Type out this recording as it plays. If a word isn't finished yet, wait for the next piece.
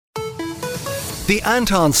The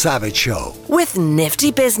Anton Savage Show with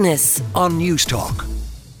Nifty Business on News Talk.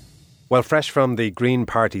 Well, fresh from the Green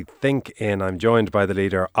Party Think In, I'm joined by the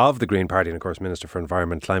leader of the Green Party and, of course, Minister for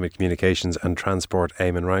Environment, Climate, Communications and Transport,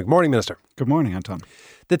 Eamon Ryan. Good morning, Minister. Good morning, Anton.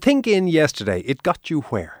 The Think In yesterday, it got you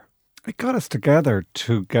where? It got us together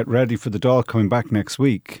to get ready for the Dáil coming back next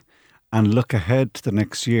week and look ahead to the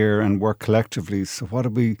next year and work collectively. So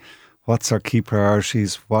what's our key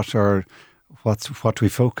priorities? What do we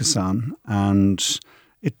focus on? And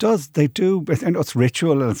they do, I know it's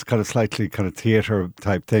ritual and it's kind of slightly kind of theatre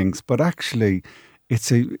type things, but actually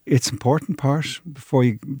it's important part before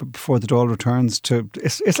the Dáil returns to,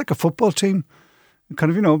 it's like a football team.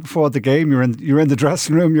 Kind of, before the game, you're in the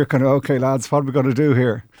dressing room, you're kind of, okay, lads, what are we going to do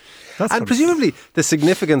here? And presumably the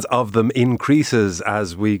significance of them increases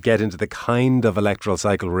as we get into the kind of electoral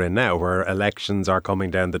cycle we're in now, where elections are coming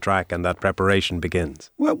down the track and that preparation begins.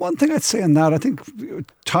 Well, one thing I'd say on that, I think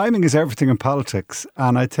timing is everything in politics.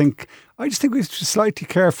 And I just think we should be slightly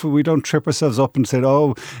careful we don't trip ourselves up and say,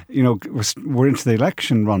 we're into the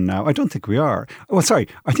election run now. I don't think we are. Oh, sorry.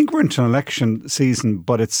 I think we're into an election season,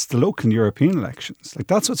 but it's the local and European elections. Like,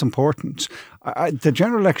 that's what's important. The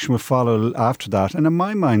general election will follow after that. And in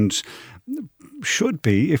my mind, should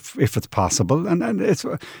be, if it's possible, and it's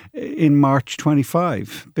in March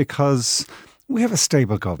 25, because we have a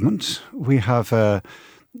stable government. We have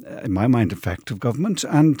in my mind, effective government,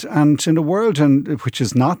 and in a world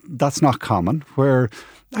that's not common. Where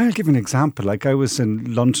I'll give an example. Like, I was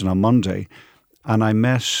in London on Monday, and I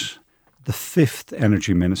met the fifth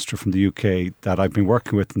energy minister from the UK that I've been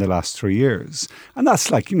working with in the last 3 years, and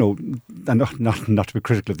that's like, and not to be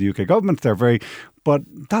critical of the UK government, but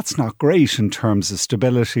that's not great in terms of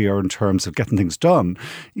stability or in terms of getting things done.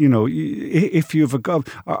 If you have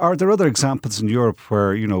are there other examples in Europe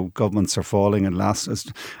where, governments are falling and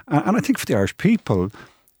and I think for the Irish people,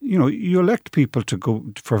 you elect people to go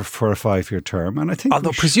for a 5-year term. And I think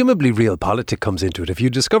although presumably real politics comes into it. If you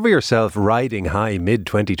discover yourself riding high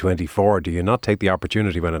mid-2024, do you not take the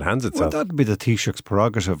opportunity when it hands itself? Well, that'd be the Taoiseach's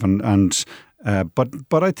prerogative.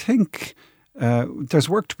 But I think there's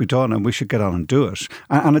work to be done and we should get on and do it.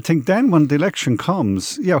 And I think then when the election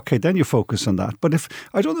comes, then you focus on that. But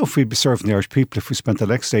I don't know if we'd be serving the Irish people if we spent the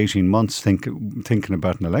next 18 months thinking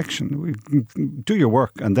about an election. Do your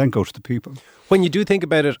work and then go to the people. When you do think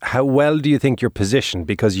about it, how well do you think you're positioned?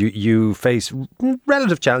 Because you face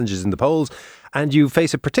relative challenges in the polls and you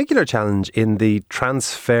face a particular challenge in the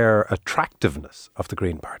transfer attractiveness of the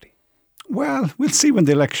Green Party. Well, we'll see when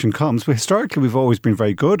the election comes. But historically, we've always been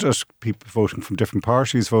very good at people voting from different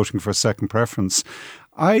parties, voting for a second preference.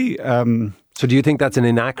 So do you think that's an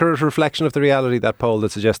inaccurate reflection of the reality, that poll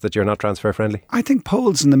that suggests that you're not transfer friendly? I think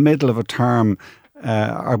polls in the middle of a term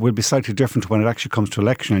will be slightly different when it actually comes to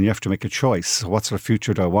election and you have to make a choice. So what sort of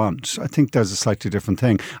future do I want? I think there's a slightly different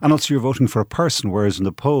thing. And also you're voting for a person, whereas in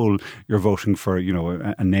the poll you're voting for,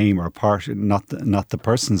 a name or a party, not the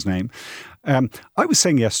person's name. I was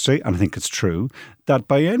saying yesterday, and I think it's true, that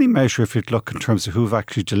by any measure, if you look in terms of who've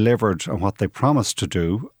actually delivered on what they promised to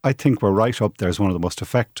do, I think we're right up there as one of the most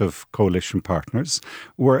effective coalition partners.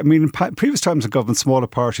 In previous times in government, smaller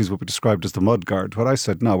parties would be described as the mudguard. What I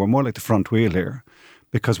said, no, we're more like the front wheel here,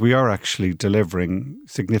 because we are actually delivering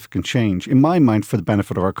significant change, in my mind, for the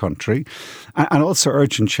benefit of our country, and also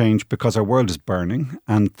urgent change because our world is burning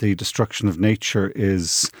and the destruction of nature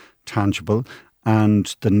is tangible.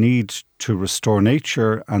 And the need to restore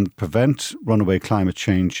nature and prevent runaway climate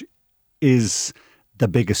change is the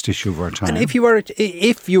biggest issue of our time. And if you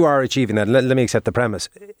are achieving that, let me accept the premise,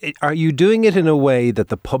 are you doing it in a way that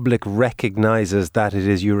the public recognises that it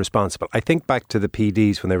is you responsible? I think back to the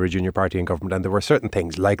PDs when they were a junior party in government, and there were certain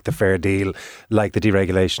things like the Fair Deal, like the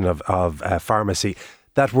deregulation of pharmacy,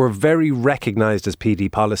 that were very recognised as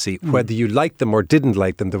PD policy. Whether you liked them or didn't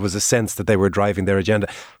like them, there was a sense that they were driving their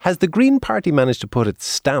agenda. Has the Green Party managed to put its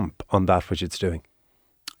stamp on that which it's doing?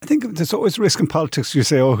 I think there's always risk in politics. You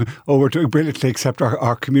say, we're doing brilliantly, except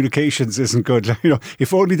our communications isn't good.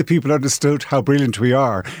 If only the people understood how brilliant we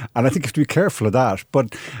are. And I think you have to be careful of that.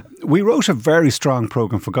 But we wrote a very strong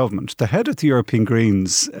programme for government. The head of the European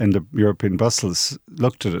Greens in the European Brussels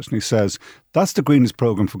looked at it and he says, that's the greenest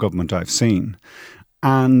programme for government I've seen.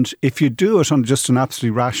 And if you do it on just an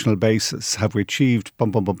absolutely rational basis, have we achieved bum,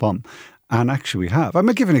 bum, bum, bum? And actually we have. I'm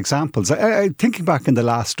going to give an examples. Thinking back in the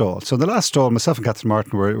last Dáil. So in the last Dáil, myself and Catherine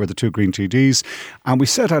Martin were the two Green TDs, and we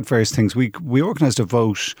set out various things. We organised a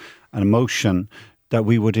vote and a motion that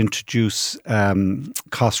we would introduce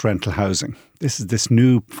cost rental housing. This is this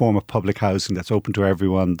new form of public housing that's open to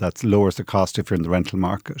everyone, that lowers the cost if you're in the rental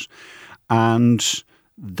market. And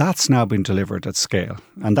That's now been delivered at scale,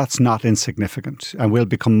 and that's not insignificant, and will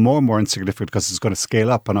become more and more insignificant because it's going to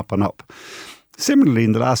scale up and up and up. Similarly,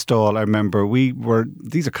 in the last Dáil, I remember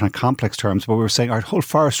these are kind of complex terms, but we were saying our whole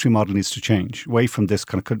forestry model needs to change away from this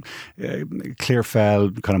kind of clear fell,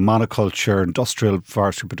 kind of monoculture, industrial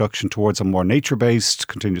forestry production towards a more nature-based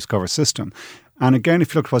continuous cover system. And again,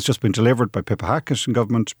 if you look at what's just been delivered by Pippa Hackett and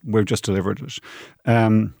government, we've just delivered it.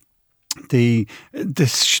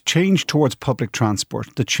 This change towards public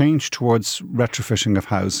transport, the change towards retrofitting of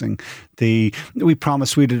housing, we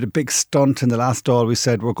promised, we did a big stunt in the last Dáil. We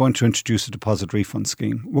said we're going to introduce a deposit refund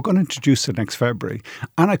scheme. We're going to introduce it next February.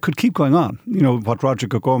 And I could keep going on. You know, what Roger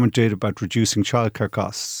O'Gorman did about reducing childcare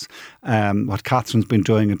costs, what Catherine's been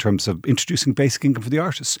doing in terms of introducing basic income for the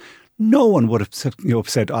artists. No one would have said,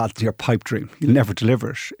 it's your pipe dream. You'll never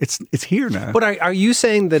deliver it. It's here now. But are you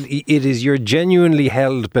saying that it is your genuinely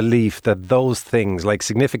held belief that those things, like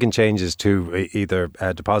significant changes to either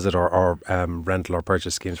deposit or rental or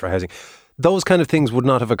purchase schemes for housing, those kind of things would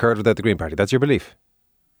not have occurred without the Green Party? That's your belief?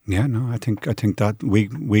 Yeah, no, I think that we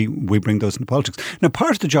bring those into politics. Now,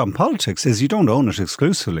 part of the job in politics is you don't own it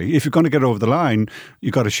exclusively. If you're going to get over the line, you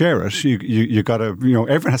got to share it. You got to,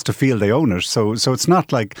 everyone has to feel they own it. So it's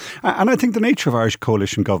not like, and I think the nature of Irish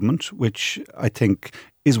coalition government, which I think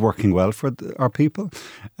is working well for our people,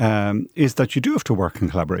 is that you do have to work in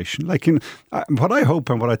collaboration. Like what I hope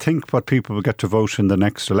and what I think what people will get to vote in the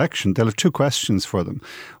next election, they'll have two questions for them.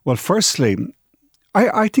 Well, firstly,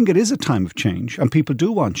 I think it is a time of change, and people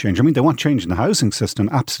do want change. I mean, they want change in the housing system,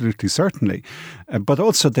 absolutely, certainly. But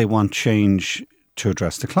also they want change to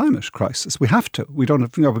address the climate crisis. We have to. We don't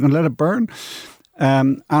have, we're going to let it burn.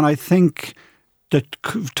 And I think the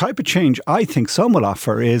type of change I think some will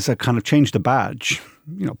offer is a kind of change the badge,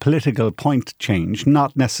 political point change,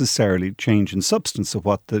 not necessarily change in substance of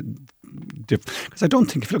what because I don't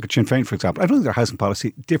think, if you look at Sinn Féin, for example, I don't think their housing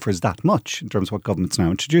policy differs that much in terms of what government's now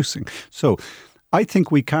introducing. So I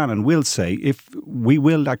think we can and will say if we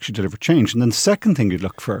will actually deliver change. And then the second thing you'd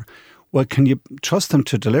look for, well, can you trust them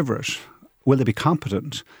to deliver it? Will they be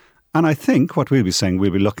competent? And I think what we'll be saying,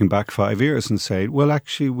 we'll be looking back 5 years and say, well,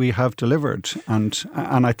 actually, we have delivered. And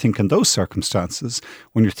I think in those circumstances,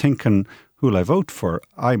 when you're thinking, who will I vote for?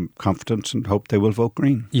 I'm confident and hope they will vote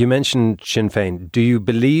Green. You mentioned Sinn Féin. Do you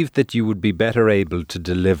believe that you would be better able to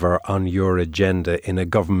deliver on your agenda in a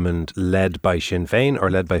government led by Sinn Féin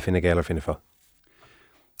or led by Fine Gael or Fianna Fáil?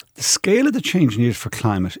 The scale of the change needed for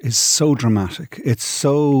climate is so dramatic. It's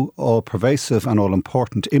so all-pervasive and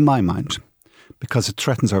all-important in my mind because it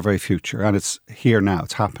threatens our very future, and it's here now,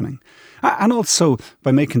 it's happening. And also,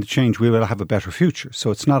 by making the change, we will have a better future.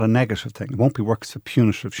 So it's not a negative thing. It won't be work, it's a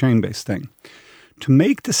punitive, shame-based thing. To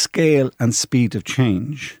make the scale and speed of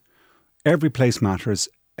change, every place matters,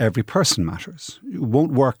 every person matters. It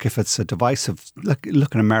won't work if it's a divisive. Look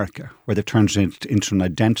in America, where they turned it into an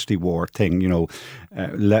identity war thing.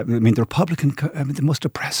 The Republican. The most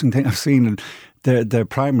depressing thing I've seen in the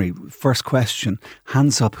primary first question: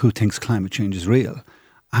 hands up, who thinks climate change is real?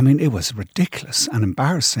 I mean, it was ridiculous and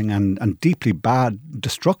embarrassing and deeply bad,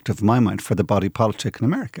 destructive, in my mind, for the body politic in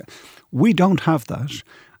America. We don't have that,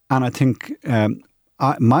 and I think.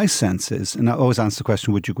 My sense is, and I always answer the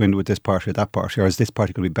question, would you go in with this party or that party, or is this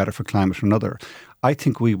party going to be better for climate or another? I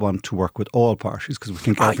think we want to work with all parties because we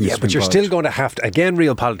think everything is but you're still going to have to, again,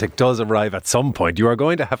 real politics does arrive at some point. You are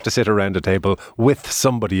going to have to sit around a table with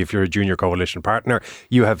somebody if you're a junior coalition partner.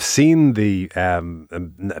 You have seen the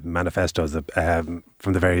manifestos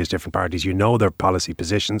from the various different parties. You know their policy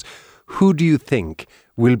positions. Who do you think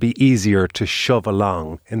will be easier to shove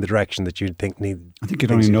along in the direction that you think need? I think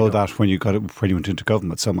you'd only know that when you went into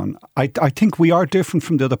government with someone. I think we are different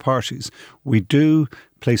from the other parties. We do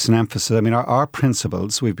place an emphasis. I mean, our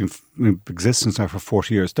principles, we've been in existence now for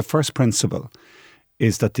 40 years. The first principle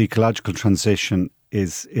is that the ecological transition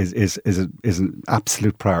is an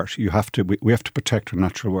absolute priority. We have to protect our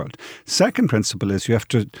natural world. Second principle is you have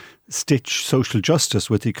to stitch social justice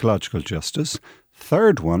with ecological justice.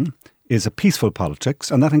 Third one is a peaceful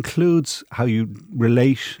politics, and that includes how you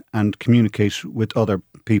relate and communicate with other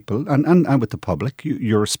people and with the public.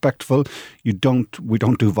 You're respectful. We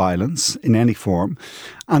don't do violence in any form.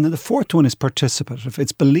 And then the fourth one is participative.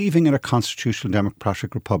 It's believing in a constitutional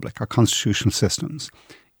democratic republic, our constitutional systems.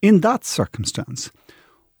 In that circumstance,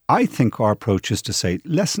 I think our approach is to say,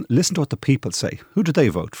 listen to what the people say. Who do they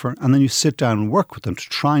vote for? And then you sit down and work with them to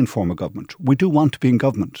try and form a government. We do want to be in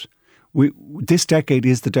government. This decade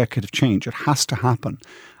is the decade of change. It has to happen.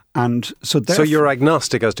 And so you're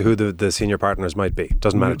agnostic as to who the senior partners might be.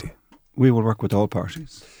 Doesn't matter to you. We will work with all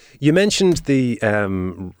parties. You mentioned the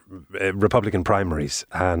Republican primaries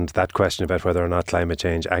and that question about whether or not climate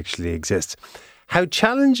change actually exists. How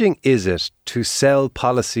challenging is it to sell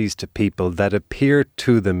policies to people that appear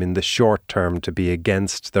to them in the short term to be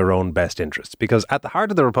against their own best interests? Because at the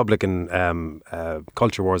heart of the Republican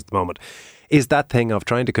culture wars at the moment is that thing of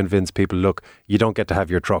trying to convince people, look, you don't get to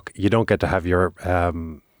have your truck, you don't get to have your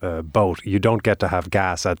boat, you don't get to have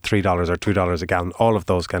gas at $3 or $2 a gallon, all of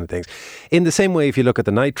those kind of things. In the same way, if you look at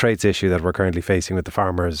the nitrates issue that we're currently facing with the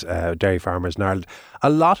farmers, dairy farmers in Ireland, a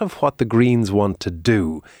lot of what the Greens want to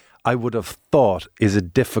do, I would have thought, is a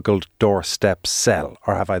difficult doorstep sell,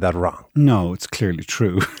 or have I that wrong? No, it's clearly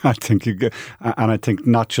true. I think and I think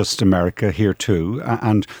not just America, here too,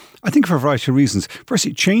 and I think for a variety of reasons.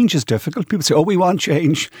 Firstly, change is difficult. People say, "Oh, we want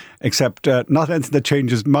change," except not anything that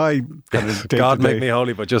changes my kind of day-to-day. God make me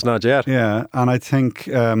holy, but just not yet. Yeah, and I think,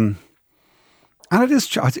 and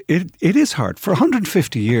it is hard. For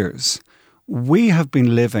 150 years, we have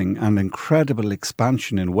been living an incredible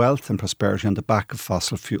expansion in wealth and prosperity on the back of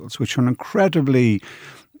fossil fuels, which are an incredibly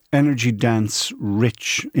energy-dense,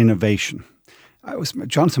 rich innovation.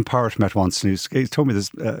 Jonathan Porritt met once, and he told me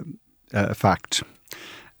this fact.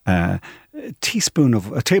 A tablespoon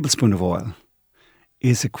of oil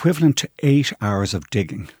is equivalent to 8 hours of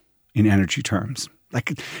digging in energy terms.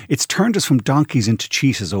 Like, it's turned us from donkeys into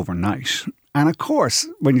cheetahs overnight. And of course,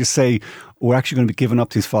 when you say we're actually going to be giving up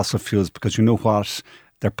these fossil fuels because you know what,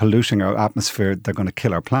 they're polluting our atmosphere, they're going to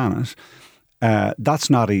kill our planet, that's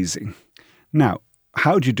not easy. Now,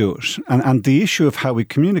 how do you do it? And the issue of how we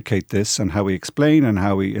communicate this and how we explain and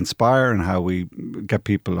how we inspire and how we get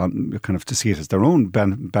people on kind of to see it as their own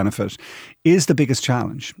benefit is the biggest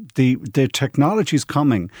challenge. The technology is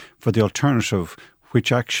coming for the alternative,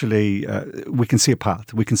 which actually we can see a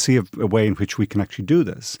path. We can see a way in which we can actually do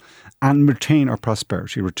this and retain our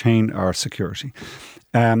prosperity, retain our security.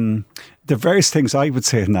 The various things I would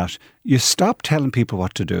say in that, you stop telling people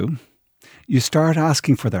what to do. You start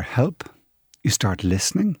asking for their help. You start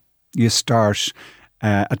listening. You start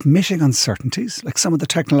admitting uncertainties, like some of the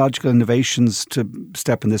technological innovations to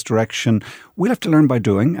step in this direction. We'll have to learn by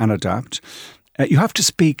doing and adapt. You have to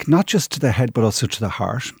speak not just to the head, but also to the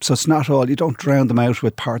heart. So it's not all, you don't drown them out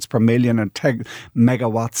with parts per million and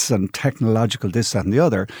megawatts and technological this, that and the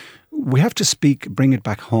other. We have to speak, bring it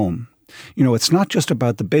back home. You know, it's not just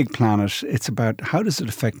about the big planet. It's about how does it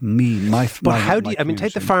affect me, my But how do you, I mean,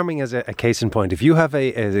 take the farming as a case in point. If you have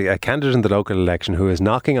a candidate in the local election who is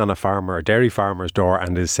knocking on a farmer, a dairy farmer's door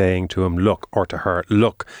and is saying to him, look, or to her,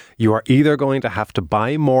 look, you are either going to have to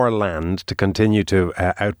buy more land to continue to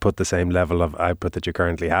output the same level of output that you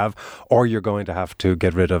currently have, or you're going to have to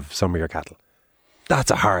get rid of some of your cattle.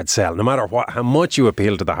 That's a hard sell, no matter how much you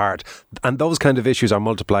appeal to the heart. And those kind of issues are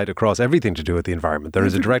multiplied across everything to do with the environment. There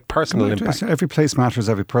is a direct personal impact. Every place matters,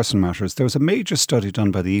 every person matters. There was a major study done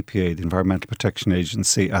by the EPA, the Environmental Protection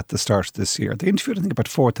Agency, at the start of this year. They interviewed, I think, about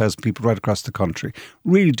 4,000 people right across the country.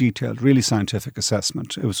 Really detailed, really scientific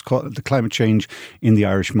assessment. It was called The Climate Change in the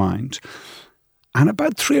Irish Mind. And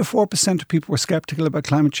about 3 or 4% of people were sceptical about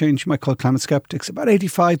climate change. You might call climate skeptics. About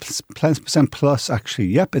 85% plus actually,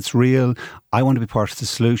 yep, it's real. I want to be part of the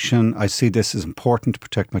solution. I see this as important to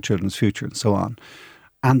protect my children's future and so on.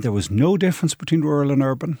 And there was no difference between rural and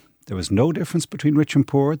urban. There was no difference between rich and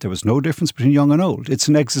poor. There was no difference between young and old. It's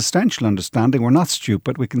an existential understanding. We're not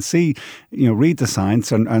stupid. We can see, read the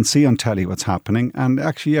science and see on telly what's happening. And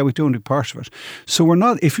actually, yeah, we do want to be part of it. So we're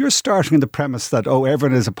not, if you're starting in the premise that,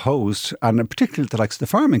 everyone is opposed, and particularly the likes of the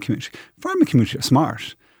farming community are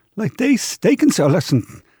smart. Like they can say,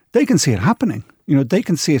 listen, they can see it happening. They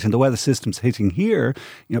can see it in the weather systems hitting here.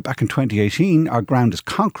 Back in 2018, our ground is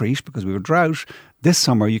concrete because we were drought. This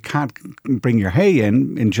summer, you can't bring your hay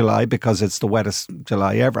in July because it's the wettest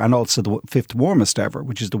July ever and also the 5th warmest ever,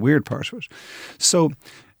 which is the weird part of it. So,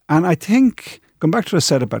 and I think, going back to what I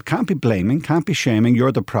said about can't be blaming, can't be shaming,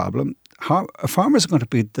 you're the problem. Farmers are going to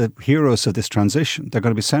be the heroes of this transition. They're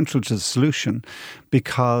going to be central to the solution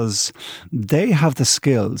because they have the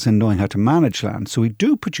skills in knowing how to manage land. So we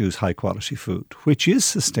do produce high quality food, which is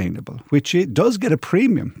sustainable, which it does get a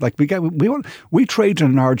premium. Like we trade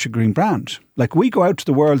in an Origin Green brand. Like we go out to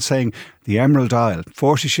the world saying the Emerald Isle,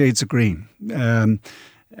 40 shades of green.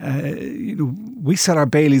 We sell our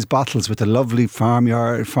Bailey's bottles with a lovely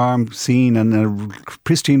farm scene and a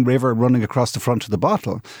pristine river running across the front of the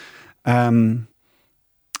bottle. And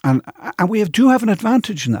we do have an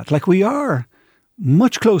advantage in that. Like we are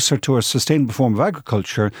much closer to a sustainable form of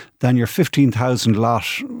agriculture than your 15,000 lot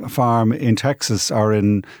farm in Texas or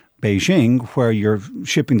in Beijing, where you're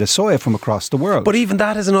shipping the soya from across the world. But even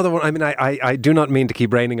that is another one. I mean, I do not mean to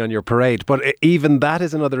keep raining on your parade, but even that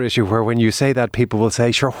is another issue where when you say that, people will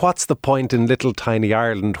say, sure, what's the point in little tiny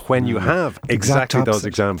Ireland when you have exactly those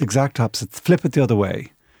examples? The exact opposite. Flip it the other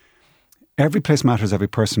way. Every place matters, every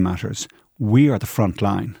person matters. We are the front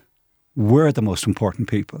line. We're the most important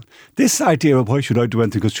people. This idea of why should I do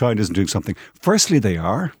anything because China isn't doing something. Firstly, they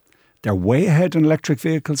are. They're way ahead in electric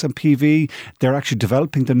vehicles and PV. They're actually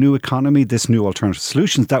developing the new economy, this new alternative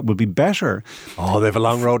solutions that will be better. Oh, they have a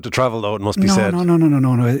long road to travel, though, it must be said.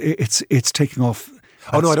 No. It's taking off.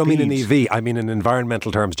 Oh, no, I don't mean speed. in EV. I mean in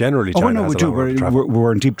environmental terms generally. China has a long road to travel.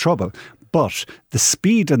 We're in deep trouble. But the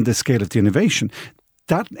speed and the scale of the innovation,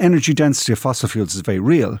 that energy density of fossil fuels is very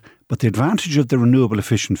real. But the advantage of the renewable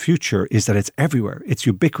efficient future is that it's everywhere. It's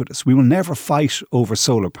ubiquitous. We will never fight over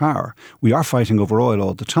solar power. We are fighting over oil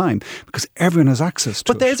all the time because everyone has access to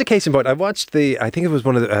it. But there's a case in point. I watched I think it was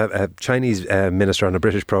one of the Chinese minister on a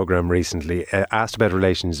British programme recently asked about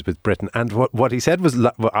relations with Britain. And what he said was,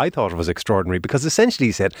 what I thought was extraordinary, because essentially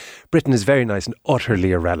he said Britain is very nice and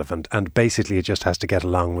utterly irrelevant. And basically it just has to get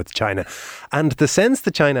along with China. And the sense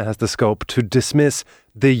that China has the scope to dismiss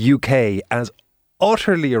the UK as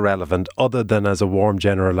utterly irrelevant other than as a warm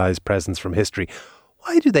generalised presence from history.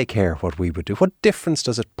 Why do they care what we would do? What difference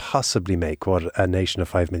does it possibly make what a nation of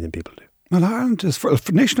 5 million people do? Well, Ireland is, for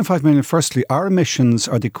a nation of 5 million, firstly, our emissions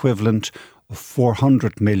are the equivalent of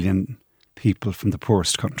 400 million people from the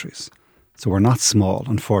poorest countries. So we're not small,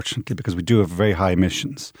 unfortunately, because we do have very high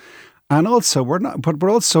emissions. And also,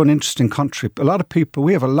 we're also an interesting country. A lot of people,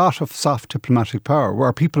 we have a lot of soft diplomatic power,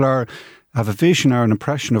 where people have a vision or an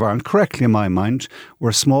impression of Ireland, correctly in my mind.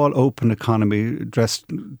 We're a small, open economy addressed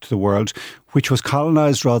to the world, which was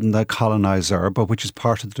colonised rather than the coloniser, but which is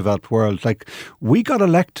part of the developed world. Like, we got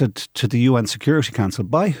elected to the UN Security Council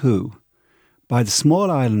by who? By the small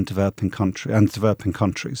island developing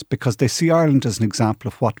countries, because they see Ireland as an example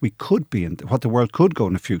of what we could be and what the world could go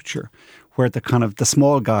in the future, where the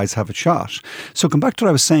small guys have a shot. So come back to what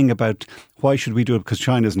I was saying about why should we do it because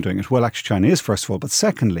China isn't doing it. Well, actually China is, first of all, but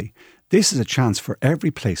secondly, this is a chance for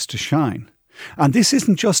every place to shine. And this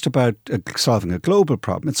isn't just about solving a global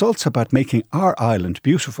problem. It's also about making our island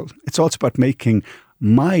beautiful. It's also about making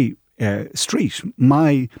my street,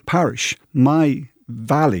 my parish, my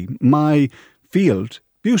valley, my field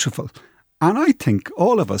beautiful. And I think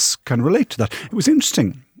all of us can relate to that. It was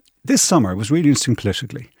interesting. This summer was really interesting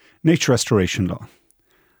politically. Nature restoration law.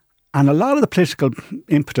 And a lot of the political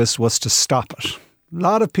impetus was to stop it. A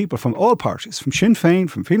lot of people from all parties, from Sinn Féin,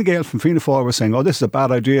 from Fine Gael, from Fianna Fáil, were saying, oh, this is a bad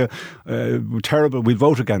idea, terrible, we'll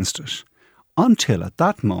vote against it. Until at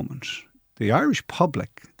that moment, the Irish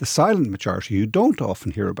public, the silent majority you don't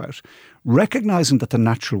often hear about, recognising that the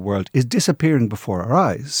natural world is disappearing before our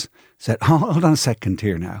eyes, said, oh, hold on a second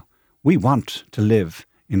here now. We want to live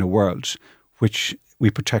in a world which we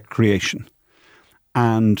protect creation.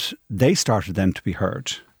 And they started then to be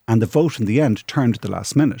heard. And the vote in the end turned at the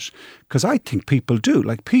last minute. Because I think people do.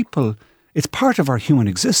 Like people, it's part of our human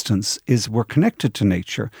existence is we're connected to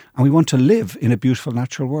nature and we want to live in a beautiful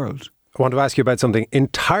natural world. I want to ask you about something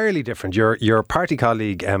entirely different. Your party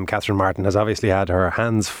colleague, Catherine Martin, has obviously had her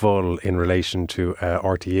hands full in relation to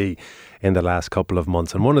RTE in the last couple of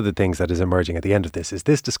months. And one of the things that is emerging at the end of this is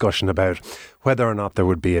this discussion about whether or not there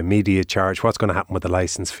would be a media charge, what's going to happen with the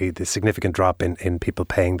licence fee, the significant drop in people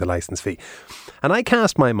paying the licence fee. And I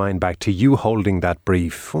cast my mind back to you holding that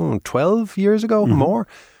brief 12 years ago, more.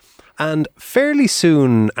 And fairly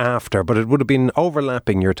soon after, but it would have been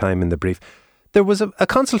overlapping your time in the brief, there was a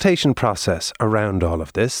consultation process around all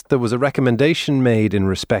of this. There was a recommendation made in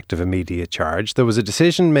respect of immediate charge. There was a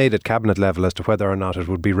decision made at cabinet level as to whether or not it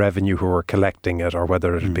would be revenue who were collecting it or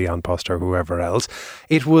whether it would be An Post or whoever else.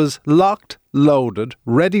 It was locked, loaded,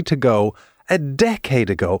 ready to go a decade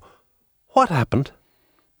ago. What happened?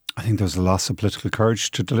 I think there was a loss of political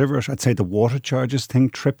courage to deliver it. I'd say the water charges thing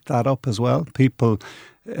tripped that up as well. People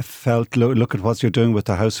felt, look at what you're doing with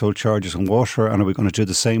the household charges and water, and are we going to do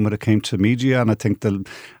the same when it came to media? And I think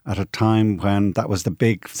at a time when that was the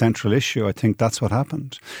big central issue, I think that's what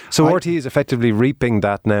happened. So RTE is effectively reaping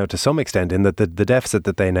that now to some extent, in that the deficit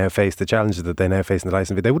that they now face, the challenges that they now face in the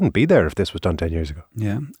licence fee, they wouldn't be there if this was done 10 years ago.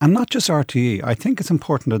 Yeah, and not just RTE. I think it's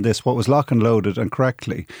important on this, what was lock and loaded and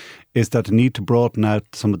correctly, is that the need to broaden out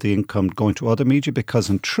some of the income going to other media,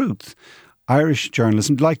 because in truth, Irish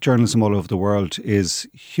journalism, like journalism all over the world, is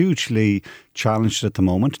hugely challenged at the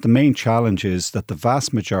moment. The main challenge is that the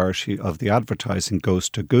vast majority of the advertising goes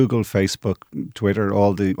to Google, Facebook, Twitter,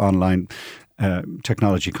 all the online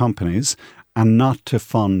technology companies, and not to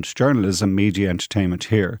fund journalism, media, entertainment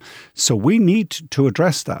here. So we need to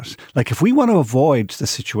address that. Like if we want to avoid the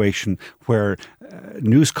situation where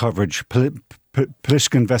news coverage,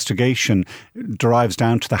 political investigation derives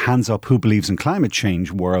down to the hands up who believes in climate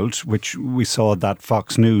change world, which we saw that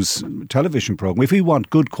Fox News television programme. If we want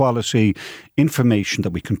good quality information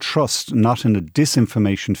that we can trust, not in a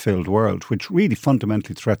disinformation filled world, which really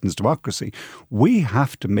fundamentally threatens democracy, we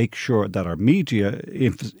have to make sure that our media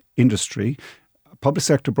industry, public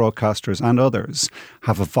sector broadcasters and others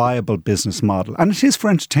have a viable business model. And it is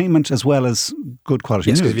for entertainment as well as good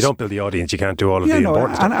quality news. Because if you don't build the audience, you can't do all of the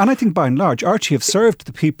important stuff. And I think by and large, RT have served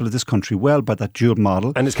the people of this country well by that dual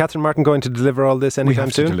model. And is Catherine Martin going to deliver all this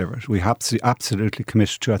anytime soon? We have to deliver it. We have to absolutely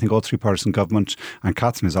committed to it. I think all three parties in government, and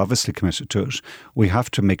Catherine is obviously committed to it. We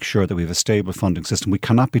have to make sure that we have a stable funding system. We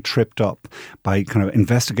cannot be tripped up by kind of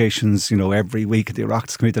investigations, every week at the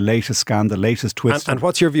Oireachtas Committee, the latest scandal, the latest twist. And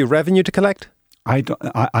what's your view? Revenue to collect?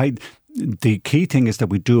 The key thing is that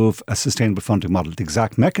we do have a sustainable funding model. The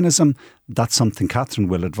exact mechanism, that's something Catherine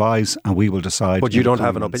will advise and we will decide. But you don't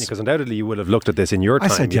have an opinion, because undoubtedly you will have looked at this in your time.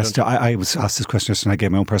 I said yes. I was asked this question yesterday and I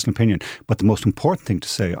gave my own personal opinion. But the most important thing to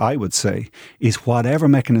say, I would say, is whatever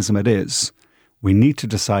mechanism it is, we need to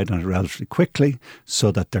decide on it relatively quickly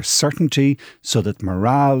so that there's certainty, so that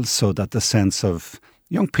morale, so that the sense of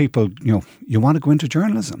young people, you want to go into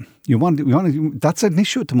journalism. That's an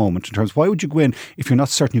issue at the moment in terms of why would you go in if you're not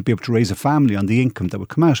certain you'll be able to raise a family on the income that would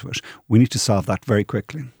come out of it. We need to solve that very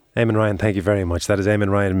quickly. Eamon Ryan, thank you very much. That is Eamon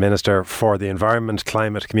Ryan, Minister for the Environment,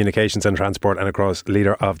 Climate, Communications and Transport, and of course,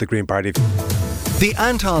 Leader of the Green Party. The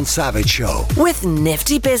Anton Savage Show. With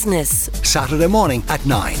Nifty Business. Saturday morning at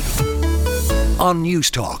 9 on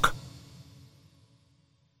News Talk.